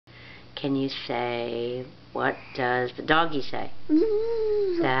Can you say, what does the doggy say?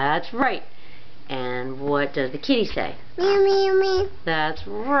 That's right. And what does the kitty say? Meow, meow, meow. That's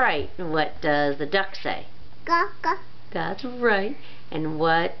right. What does the duck say? Gawk, gawk. That's right. And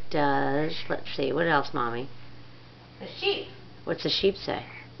what does, let's see, what else, Mommy? The sheep. What's the sheep say?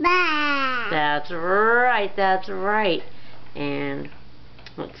 Baa. That's right, that's right. And,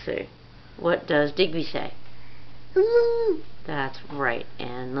 let's see, what does Digby say? That's right.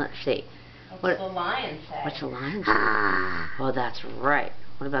 And let's see. What's the lion say? What's the lion say? Oh, that's right.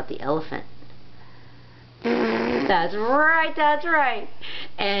 What about the elephant? That's right, that's right.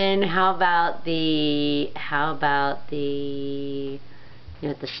 And how about the, you know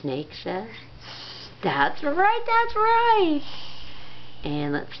what the snake says? That's right.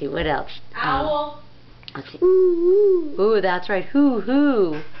 And let's see, what else? Owl. Let's see. Ooh, that's right.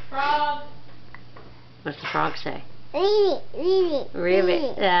 Hoo. Frog. What's the frog say?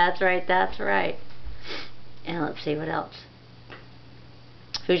 Ribbit. That's right. And let's see, what else?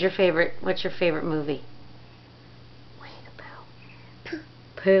 What's your favorite movie?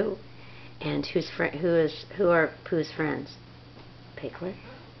 Pooh. And who are Pooh's friends? Piglet?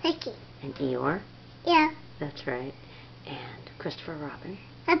 Picky. And Eeyore? Yeah. That's right. And Christopher Robin?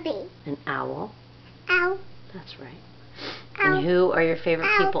 Happy. And Owl? Ow. That's right. Ow. And who are your favorite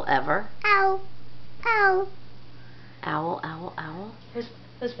people ever? Ow. Ow. Owl? Who's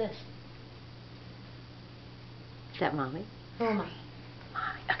this? Is that Mommy? Who am I?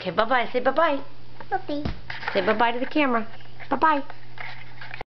 Mommy. Okay, bye-bye. Say bye-bye. Puppy. Say bye-bye to the camera. Bye-bye.